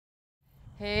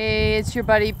Hey, it's your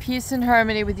buddy Peace and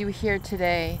Harmony with you here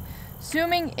today.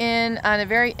 Zooming in on a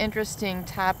very interesting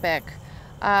topic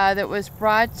that was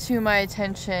brought to my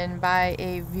attention by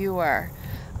a viewer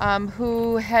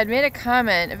who had made a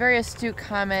comment, a very astute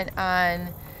comment on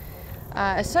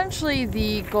essentially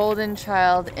the golden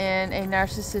child in a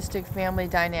narcissistic family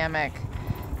dynamic.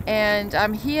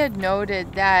 And he had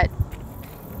noted that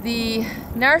the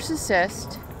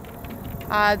narcissist,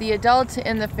 the adult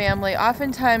in the family,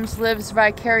 oftentimes lives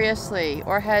vicariously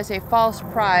or has a false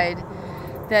pride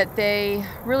that they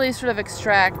really sort of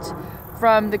extract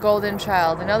from the golden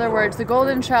child. In other words, the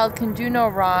golden child can do no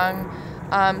wrong.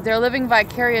 They're living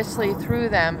vicariously through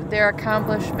them, their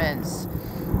accomplishments,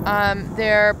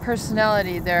 their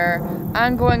personality, their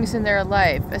ongoings in their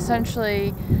life.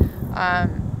 Essentially,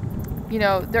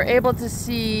 they're able to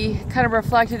see kind of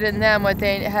reflected in them what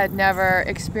they had never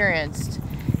experienced.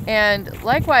 And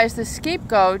likewise, the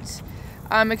scapegoat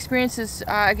experiences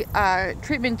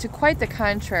treatment to quite the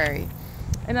contrary.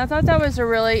 And I thought that was a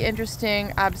really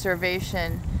interesting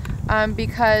observation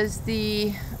because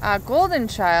the golden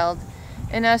child,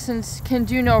 in essence, can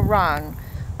do no wrong.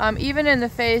 Even in the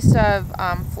face of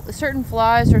certain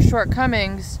flaws or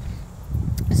shortcomings,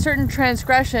 certain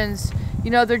transgressions,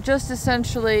 they're just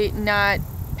essentially not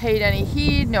paid any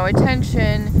heed, no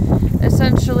attention,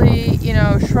 essentially,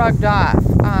 shrugged off,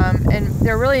 and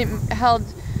they're really held,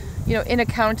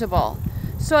 inaccountable.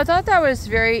 So I thought that was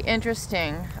very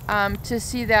interesting to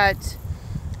see that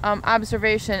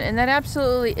observation, and that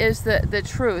absolutely is the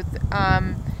truth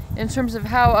in terms of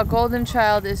how a golden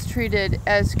child is treated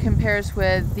as compares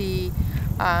with the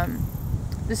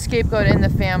scapegoat in the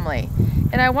family.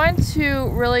 And I want to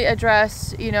really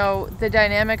address, the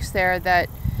dynamics there, that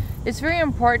it's very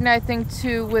important, I think,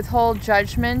 to withhold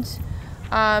judgment,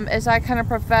 as I kind of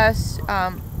profess,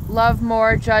 love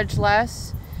more, judge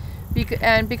less,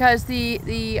 because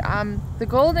the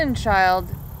golden child,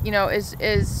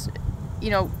 is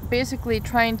basically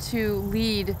trying to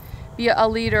be a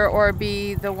leader or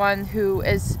be the one who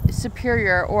is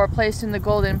superior or placed in the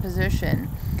golden position.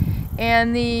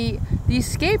 And the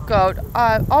scapegoat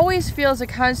always feels a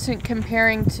constant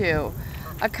comparing to,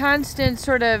 a constant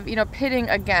sort of, pitting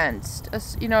against, a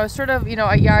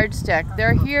yardstick.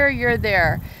 They're here, you're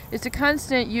there. It's a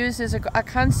constant use as a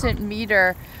constant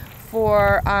meter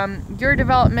for your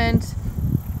development,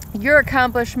 your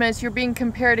accomplishments. You're being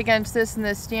compared against this and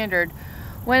this standard.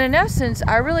 When in essence,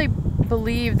 I really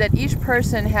believe that each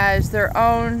person has their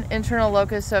own internal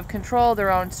locus of control,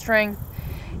 their own strength,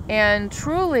 and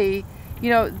truly,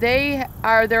 they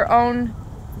are their own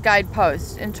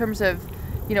guideposts in terms of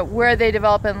where they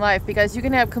develop in life, because you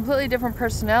can have completely different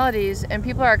personalities and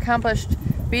people are accomplished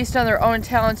based on their own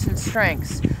talents and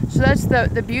strengths. So that's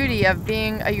the beauty of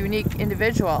being a unique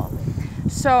individual.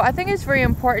 So I think it's very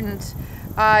important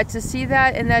to see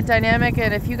that in that dynamic,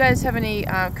 and if you guys have any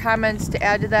comments to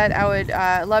add to that, I would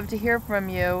love to hear from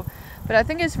you. But I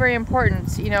think it's very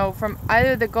important, from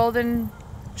either the golden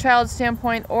child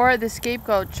standpoint or the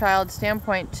scapegoat child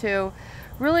standpoint, to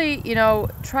really,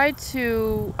 try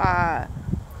to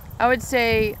I would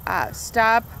say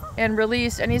stop and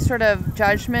release any sort of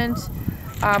judgment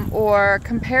or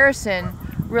comparison,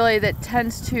 really, that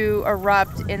tends to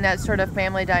erupt in that sort of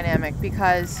family dynamic.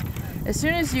 Because as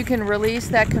soon as you can release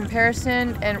that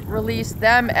comparison and release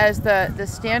them as the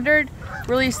standard,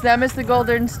 release them as the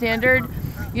golden standard,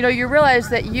 you realize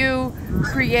that you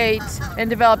create and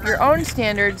develop your own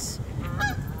standards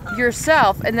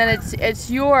yourself, and then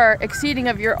it's your exceeding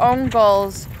of your own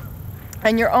goals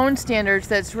and your own standards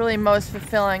that's really most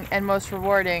fulfilling and most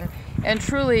rewarding, and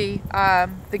truly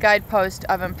the guidepost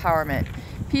of empowerment.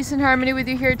 Peace and harmony with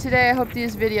you here today. I hope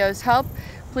these videos help.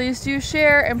 Please do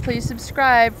share and please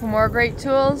subscribe for more great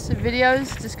tools,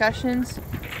 videos, discussions,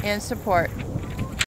 and support.